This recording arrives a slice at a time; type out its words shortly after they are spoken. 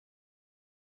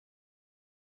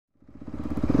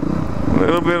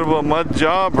little bit of a mud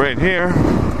job right here.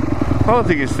 I don't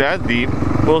think it's that deep.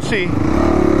 We'll see.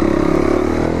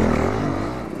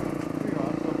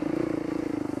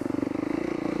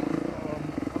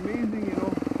 Amazing,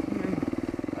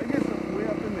 you know.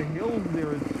 I guess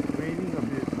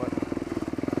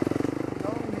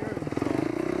way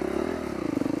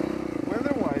up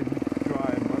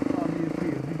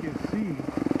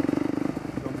in the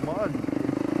hills there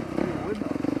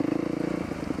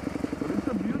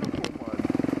it's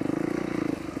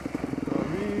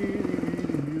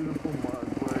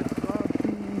raining a bit,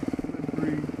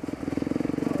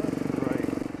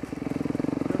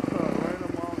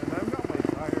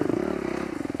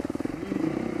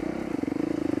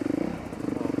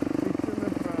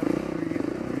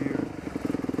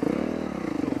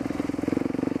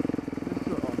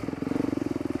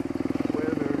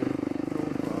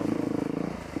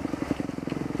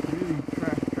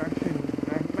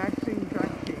 down here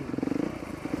it's weather-wise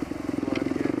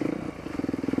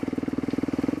it's dry, but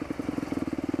obviously as you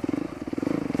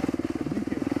can see,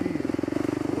 the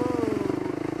mud is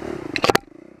still with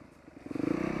us.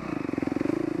 But it's a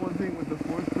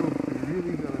beautiful mud.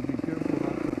 It's a really, really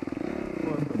beautiful mud where it's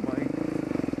not too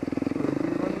slippery.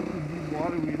 Just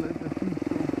right.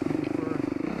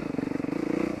 Just the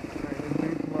right amount. And I've got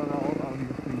my tires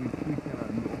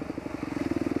really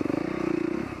well,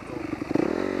 6 in the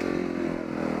front, 3 in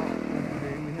the rear.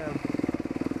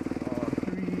 So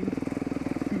this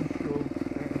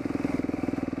weather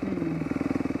is no problem.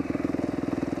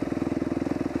 It's really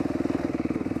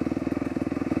traction,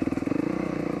 maxing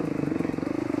traction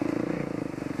is what I'm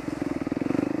getting.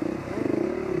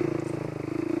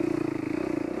 As you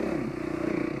can see,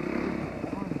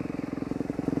 whoa!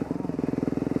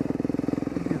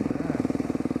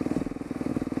 One thing with the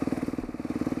 4-strokes, you really gotta be careful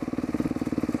not to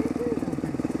flood the bike.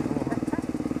 So if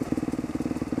we run into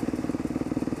deep water, we let the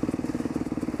 2-strokes go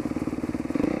first.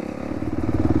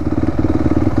 And if they flood out,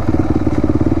 obviously we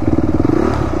cannot go. So today we have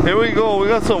 3 2-strokes and 2 Here we go, we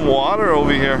got some water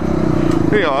over here.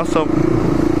 Pretty awesome.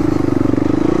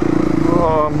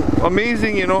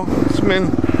 Amazing, you know. It's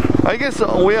been, I guess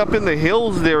way up in the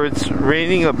hills there it's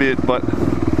raining a bit, but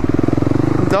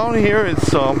down here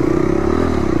it's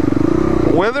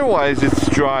weather-wise it's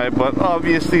dry, but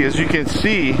obviously as you can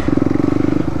see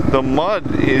the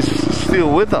mud is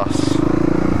still with us.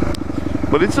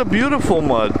 But it's a beautiful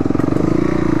mud.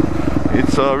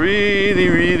 It's a really,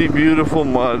 really beautiful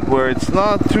mud where it's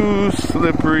not too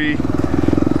slippery,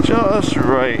 just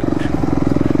right.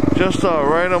 Just the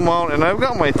right amount, and I've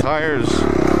got my tires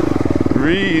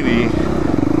really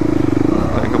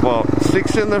like about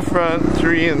 6 in the front,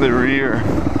 3 in the rear.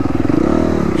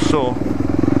 So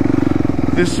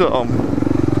this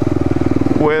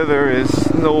weather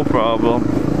is no problem.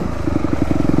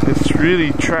 It's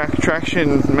really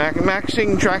traction,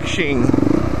 maxing traction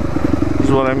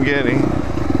is what I'm getting.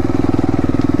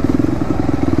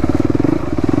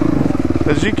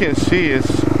 As you can see,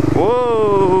 it's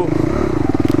whoa.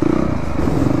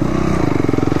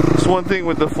 It's one thing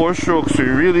with the 4-strokes, we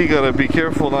really gotta be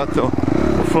careful not to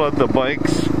flood the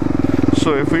bikes.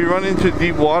 So if we run into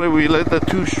deep water, we let the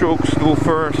 2-strokes go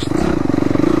first.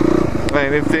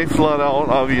 And if they flood out,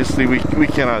 obviously we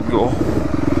cannot go.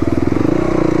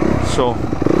 So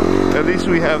at least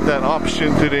we have that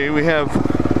option today. We have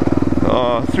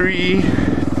 3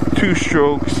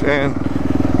 2-strokes and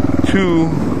 2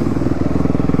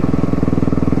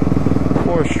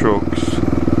 4-strokes.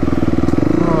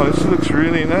 Oh, this looks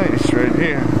really nice right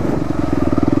here.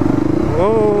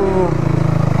 Whoa,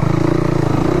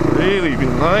 really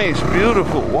nice,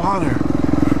 beautiful water.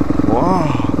 Wow,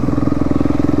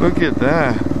 look at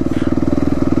that.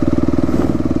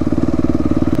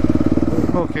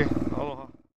 Okay.